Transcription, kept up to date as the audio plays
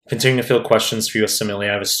Continuing to field questions for USMLE,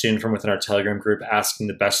 I have a student from within our Telegram group asking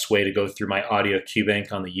the best way to go through my audio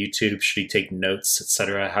QBank on the YouTube. Should he take notes,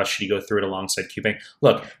 etc.? How should he go through it alongside QBank?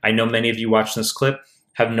 Look, I know many of you watching this clip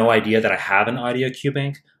have no idea that I have an audio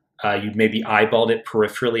QBank. You maybe eyeballed it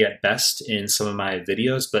peripherally at best in some of my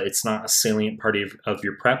videos, but it's not a salient part of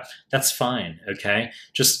your prep. That's fine, okay?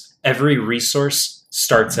 Just every resource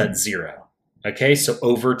starts at zero, okay? So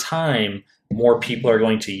over time, more people are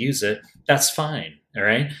going to use it. That's fine. All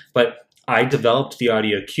right. But I developed the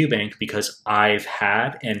audio QBank because I've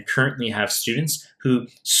had and currently have students who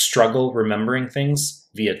struggle remembering things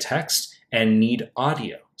via text and need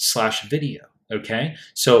audio/video. Okay.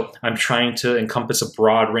 So I'm trying to encompass a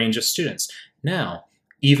broad range of students. Now,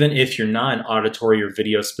 even if you're not an auditory or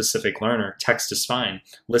video specific learner, text is fine.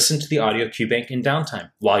 Listen to the audio QBank in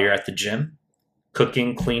downtime while you're at the gym,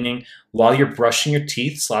 cooking, cleaning, while you're brushing your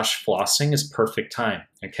teeth/flossing is perfect time.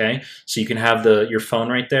 Okay, so you can have your phone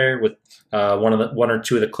right there with one or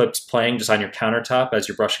two of the clips playing just on your countertop as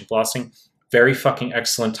you're brushing, flossing. Very fucking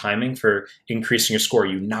excellent timing for increasing your score.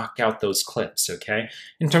 You knock out those clips. Okay.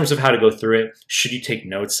 In terms of how to go through it, should you take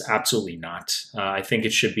notes? Absolutely not. I think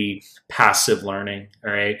it should be passive learning.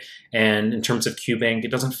 All right. And in terms of QBank,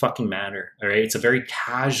 it doesn't fucking matter. All right. It's a very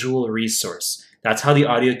casual resource. That's how the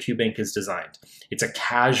audio QBank is designed. It's a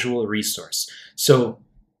casual resource. So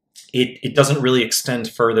it doesn't really extend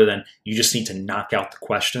further than you just need to knock out the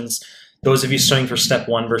questions. Those of you studying for step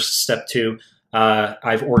 1 versus step 2,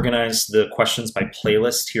 I've organized the questions by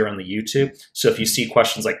playlist here on the YouTube. So if you see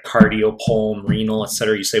questions like cardio, pulm, renal,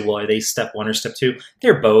 etc., you say, well, are they step 1 or step 2?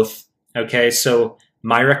 They're both. Okay, so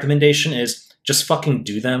my recommendation is just fucking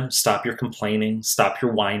do them. Stop your complaining, stop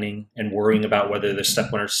your whining and worrying about whether they're step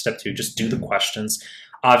 1 or step 2. Just do the questions.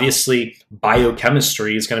 Obviously,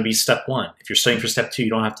 biochemistry is going to be step 1. If you're studying for step 2,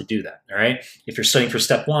 you don't have to do that, all right? If you're studying for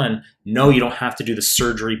step 1, no, you don't have to do the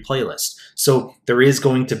surgery playlist. So there is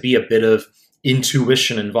going to be a bit of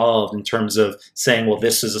intuition involved in terms of saying, well,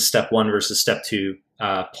 this is a step 1 versus step 2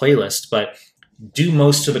 playlist, but do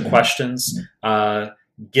most of the questions.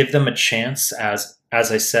 Give them a chance, as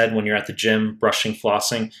I said, when you're at the gym, brushing,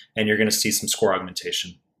 flossing, and you're going to see some score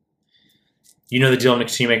augmentation. You know the deal. I'm going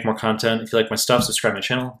to continue to make more content. If you like my stuff, subscribe to my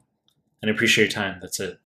channel, and I appreciate your time. That's it.